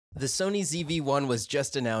The Sony ZV-1 was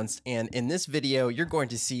just announced, and in this video, you're going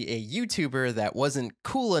to see a YouTuber that wasn't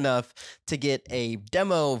cool enough to get a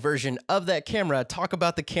demo version of that camera talk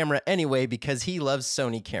about the camera anyway because he loves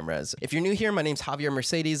Sony cameras. If you're new here, my name's Javier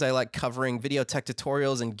Mercedes. I like covering video tech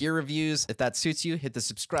tutorials and gear reviews. If that suits you, hit the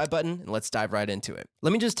subscribe button and let's dive right into it.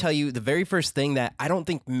 Let me just tell you the very first thing that I don't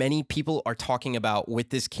think many people are talking about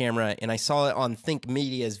with this camera, and I saw it on Think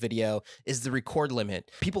Media's video, is the record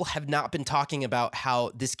limit. People have not been talking about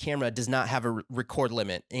how this camera does not have a record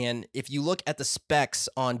limit. And if you look at the specs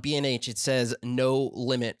on B&H, it says no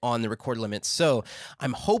limit on the record limit. So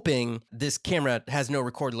I'm hoping this camera has no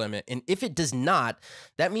record limit. And if it does not,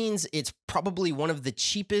 that means it's probably one of the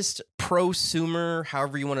cheapest prosumer,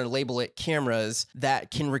 however you want to label it, cameras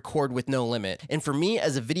that can record with no limit. And for me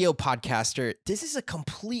as a video podcaster, this is a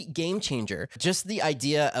complete game changer. Just the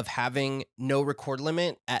idea of having no record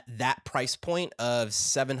limit at that price point of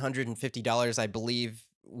 $750, I believe,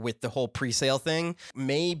 with the whole pre-sale thing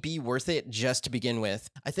may be worth it just to begin with.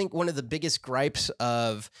 I think one of the biggest gripes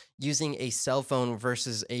of using a cell phone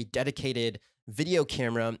versus a dedicated video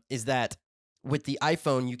camera is that with the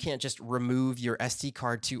iPhone, you can't just remove your SD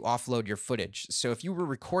card to offload your footage. So if you were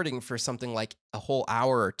recording for something like a whole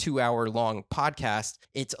hour or 2 hour long podcast,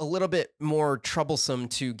 it's a little bit more troublesome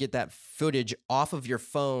to get that footage off of your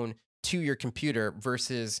phone to your computer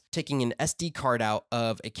versus taking an SD card out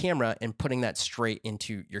of a camera and putting that straight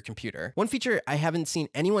into your computer. One feature I haven't seen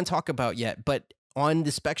anyone talk about yet, but on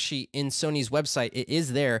the spec sheet in Sony's website, it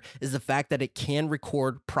is there, is the fact that it can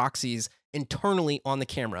record proxies internally on the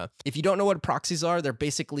camera. If you don't know what proxies are, they're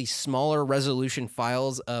basically smaller resolution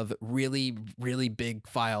files of really, really big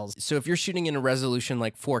files. So if you're shooting in a resolution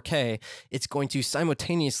like 4K, it's going to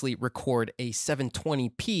simultaneously record a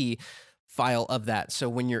 720p file of that. So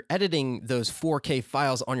when you're editing those 4K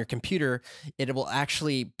files on your computer, it will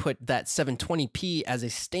actually put that 720p as a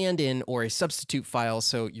stand-in or a substitute file,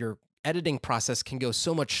 so your editing process can go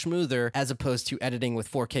so much smoother as opposed to editing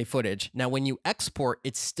with 4K footage. Now, when you export,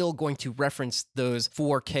 it's still going to reference those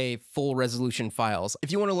 4K full resolution files.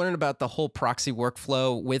 If you want to learn about the whole proxy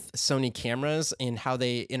workflow with Sony cameras and how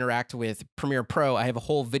they interact with Premiere Pro, I have a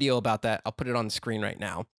whole video about that. I'll put it on the screen right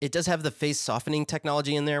now. It does have the face softening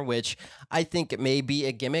technology in there, which I think may be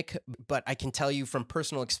a gimmick, but I can tell you from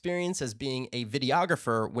personal experience as being a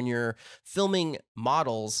videographer, when you're filming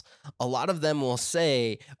models, a lot of them will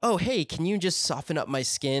say, oh, hey, can you just soften up my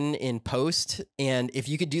skin in post? And if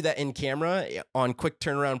you could do that in camera on quick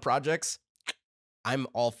turnaround projects, I'm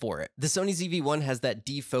all for it. The Sony ZV-1 has that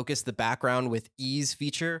defocus the background with ease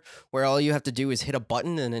feature, where all you have to do is hit a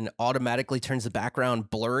button and it automatically turns the background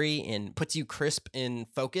blurry and puts you crisp in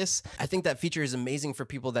focus. I think that feature is amazing for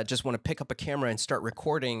people that just want to pick up a camera and start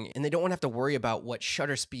recording, and they don't want to have to worry about what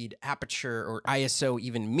shutter speed, aperture, or ISO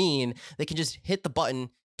even mean. They can just hit the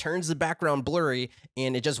button, turns the background blurry,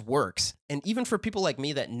 and it just works. And even for people like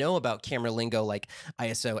me that know about camera lingo like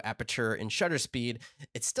ISO, aperture, and shutter speed,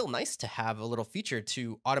 it's still nice to have a little feature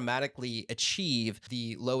to automatically achieve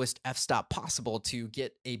the lowest f-stop possible to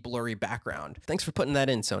get a blurry background. Thanks for putting that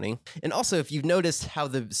in, Sony. And also, if you've noticed how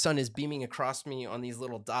the sun is beaming across me on these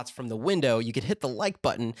little dots from the window, you could hit the like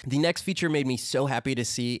button. The next feature made me so happy to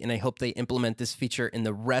see, and I hope they implement this feature in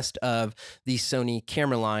the rest of the Sony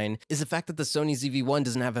camera line, is the fact that the Sony ZV-1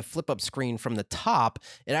 doesn't have a flip-up screen from the top.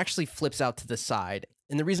 It actually flips out to the side.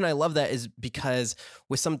 And the reason I love that is because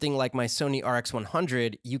with something like my Sony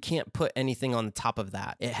RX100, you can't put anything on the top of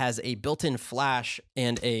that. It has a built-in flash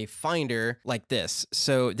and a finder like this.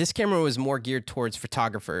 So this camera was more geared towards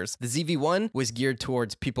photographers. The ZV-1 was geared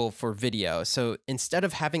towards people for video. So instead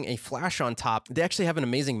of having a flash on top, they actually have an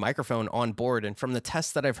amazing microphone on board. And from the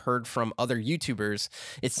tests that I've heard from other YouTubers,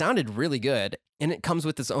 it sounded really good. And it comes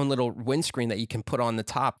with its own little windscreen that you can put on the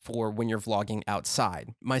top for when you're vlogging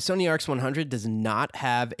outside. My Sony RX100 does not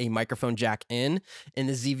have a microphone jack in, and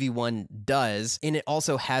the ZV-1 does. And it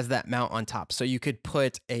also has that mount on top. So you could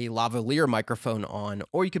put a lavalier microphone on,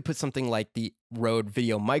 or you could put something like the Rode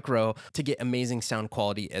Video Micro to get amazing sound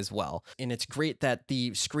quality as well. And it's great that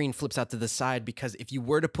the screen flips out to the side, because if you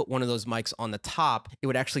were to put one of those mics on the top, it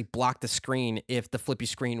would actually block the screen if the flippy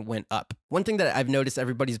screen went up. One thing that I've noticed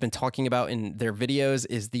everybody's been talking about in their videos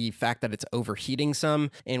is the fact that it's overheating some.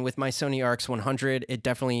 And with my Sony RX100, it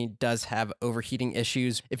definitely does have overheating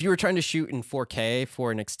issues. If you were trying to shoot in 4K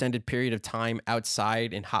for an extended period of time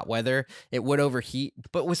outside in hot weather, it would overheat.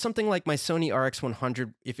 But with something like my Sony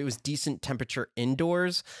RX100, if it was decent temperature picture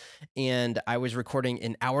indoors and I was recording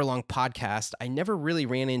an hour-long podcast, I never really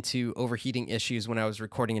ran into overheating issues when I was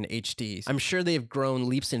recording in HD. I'm sure they've grown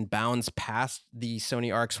leaps and bounds past the Sony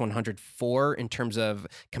RX100 IV in terms of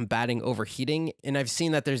combating overheating, and I've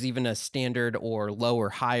seen that there's even a standard or low or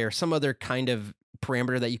high or some other kind of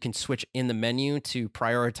parameter that you can switch in the menu to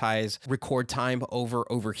prioritize record time over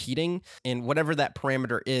overheating. And whatever that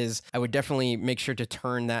parameter is, I would definitely make sure to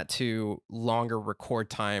turn that to longer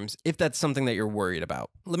record times if that's something that you're worried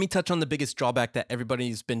about. Let me touch on the biggest drawback that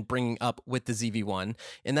everybody's been bringing up with the ZV-1,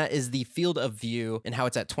 and that is the field of view and how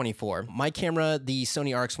it's at 24. My camera, the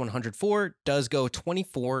Sony RX100 IV, does go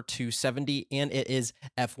 24 to 70, and it is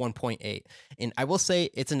f1.8. And I will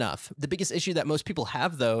say it's enough. The biggest issue that most people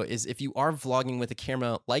have, though, is if you are vlogging with a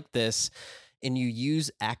camera like this and you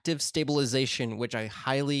use active stabilization, which I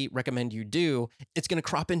highly recommend you do, it's going to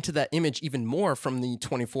crop into that image even more from the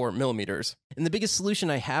 24 millimeters. And the biggest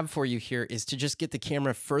solution I have for you here is to just get the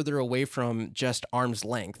camera further away from just arm's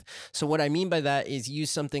length. So what I mean by that is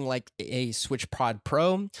use something like a SwitchPod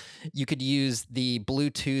Pro. You could use the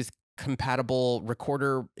Bluetooth compatible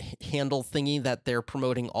recorder handle thingy that they're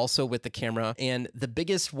promoting also with the camera. And the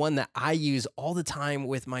biggest one that I use all the time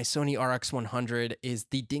with my Sony RX100 is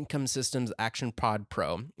the Dinkum Systems Action Pod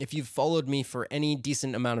Pro. If you've followed me for any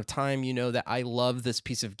decent amount of time, you know that I love this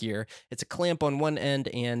piece of gear. It's a clamp on one end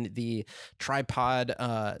and the tripod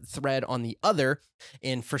thread on the other.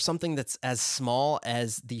 And for something that's as small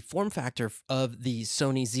as the form factor of the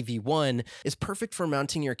Sony ZV-1 is perfect for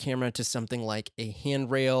mounting your camera to something like a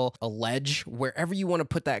handrail, a ledge, wherever you want to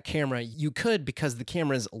put that camera, you could, because the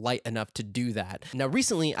camera is light enough to do that. Now,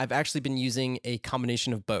 recently, I've actually been using a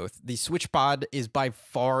combination of both. The SwitchPod is by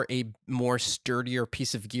far a more sturdier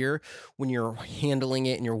piece of gear when you're handling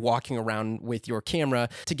it and you're walking around with your camera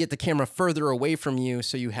to get the camera further away from you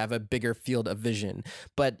so you have a bigger field of vision.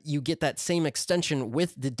 But you get that same extension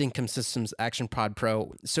with the Dinkum Systems Action Pod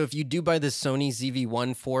Pro. So if you do buy the Sony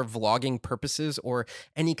ZV-1 for vlogging purposes or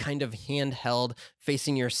any kind of handheld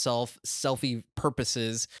facing yourself selfie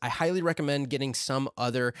purposes, I highly recommend getting some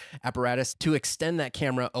other apparatus to extend that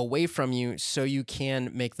camera away from you so you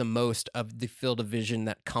can make the most of the field of vision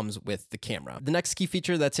that comes with the camera. The next key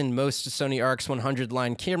feature that's in most Sony RX100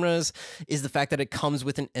 line cameras is the fact that it comes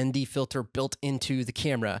with an ND filter built into the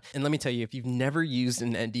camera. And let me tell you, if you've never used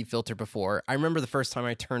an ND filter before, I remember the first time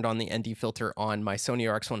I turned on the ND filter on my Sony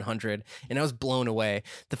RX100 and I was blown away.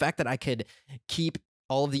 The fact that I could keep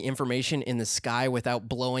all of the information in the sky without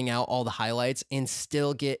blowing out all the highlights and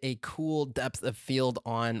still get a cool depth of field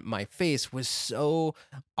on my face was so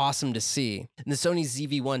awesome to see. And the Sony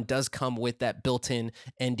ZV-1 does come with that built-in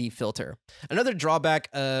ND filter. Another drawback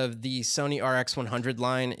of the Sony RX100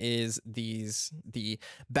 line is the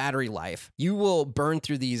battery life. You will burn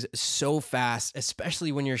through these so fast,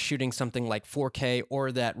 especially when you're shooting something like 4K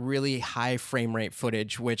or that really high frame rate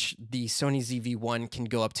footage, which the Sony ZV-1 can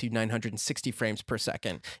go up to 960 frames per second.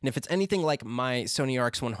 And if it's anything like my Sony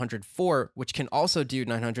RX100 IV, which can also do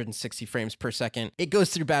 960 frames per second, it goes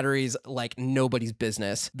through batteries like nobody's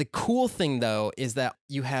business. The cool thing, though, is that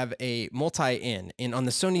you have a multi-in, and on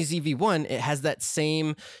the Sony ZV-1, it has that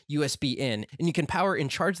same USB in, and you can power and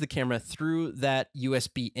charge the camera through that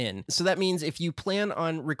USB in. So that means if you plan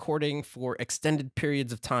on recording for extended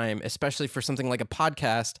periods of time, especially for something like a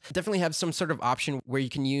podcast, definitely have some sort of option where you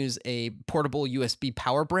can use a portable USB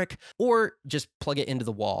power brick or just plug it into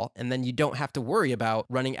the wall, and then you don't have to worry about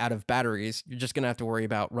running out of batteries. You're just going to have to worry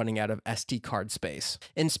about running out of SD card space.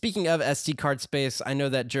 And speaking of SD card space, I know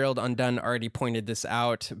that Gerald Undone already pointed this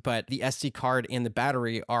out, but the SD card and the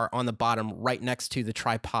battery are on the bottom right next to the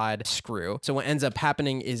tripod screw. So what ends up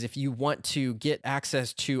happening is if you want to get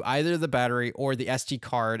access to either the battery or the SD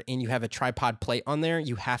card and you have a tripod plate on there,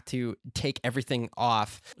 you have to take everything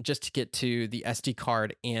off just to get to the SD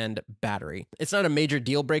card and battery. It's not a major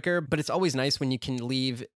deal breaker, but it's always nice when you can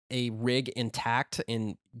leave a rig intact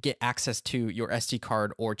and get access to your SD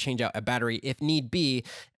card or change out a battery if need be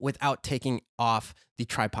without taking off the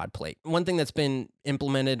tripod plate. One thing that's been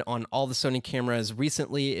implemented on all the Sony cameras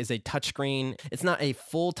recently is a touchscreen. It's not a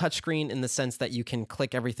full touchscreen in the sense that you can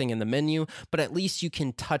click everything in the menu, but at least you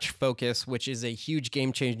can touch focus, which is a huge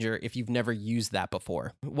game changer if you've never used that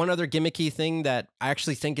before. One other gimmicky thing that I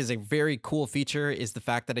actually think is a very cool feature is the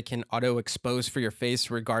fact that it can auto expose for your face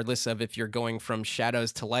regardless of if you're going from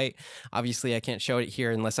shadows to light. Obviously, I can't show it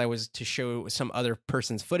here unless I was to show some other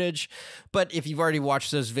person's footage, but if you've already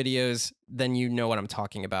watched those videos, then you know what I'm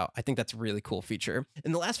talking about. I think that's a really cool feature.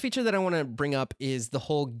 And the last feature that I want to bring up is the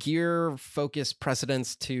whole gear focus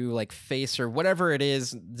precedence to like face or whatever it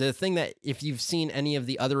is. The thing that if you've seen any of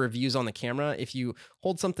the other reviews on the camera, if you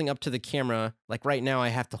hold something up to the camera, like right now I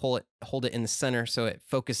have to hold it in the center so it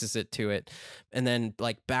focuses it to it, and then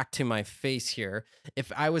like back to my face here.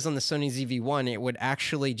 If I was on the Sony ZV-1, it would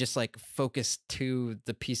actually just like focus to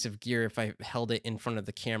the piece of gear if I held it in front of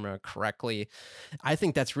the camera correctly. I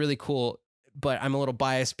think that's really cool, but I'm a little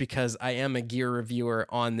biased because I am a gear reviewer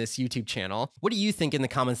on this YouTube channel. What do you think in the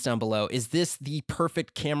comments down below? Is this the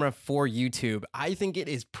perfect camera for YouTube? I think it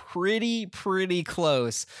is pretty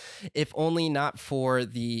close, if only not for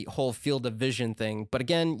the whole field of vision thing. But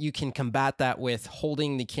again, you can combat that with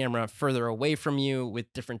holding the camera further away from you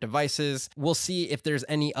with different devices. We'll see if there's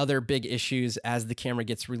any other big issues as the camera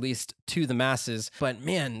gets released to the masses. But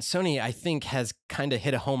man, Sony, I think, has kind of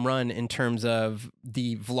hit a home run in terms of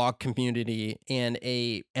the vlog community and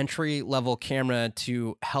a entry-level camera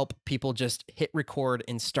to help people just hit record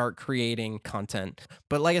and start creating content.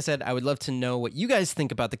 But like I said, I would love to know what you guys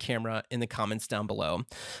think about the camera in the comments down below.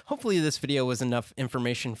 Hopefully this video was enough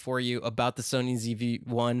information for you about the Sony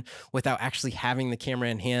ZV-1 without actually having the camera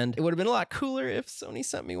in hand. It would have been a lot cooler if Sony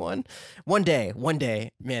sent me one. One day,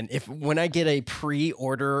 man, when I get a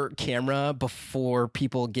pre-order camera before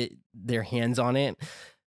people get their hands on it,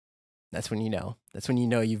 that's when you know. That's when you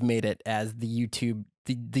know you've made it as the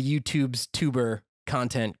YouTube's tuber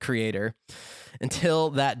content creator. Until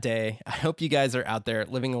that day, I hope you guys are out there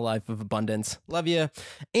living a life of abundance. Love you.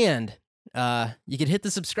 And you can hit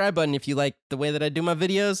the subscribe button if you like the way that I do my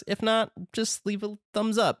videos. If not, just leave a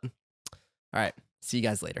thumbs up. All right. See you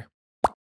guys later.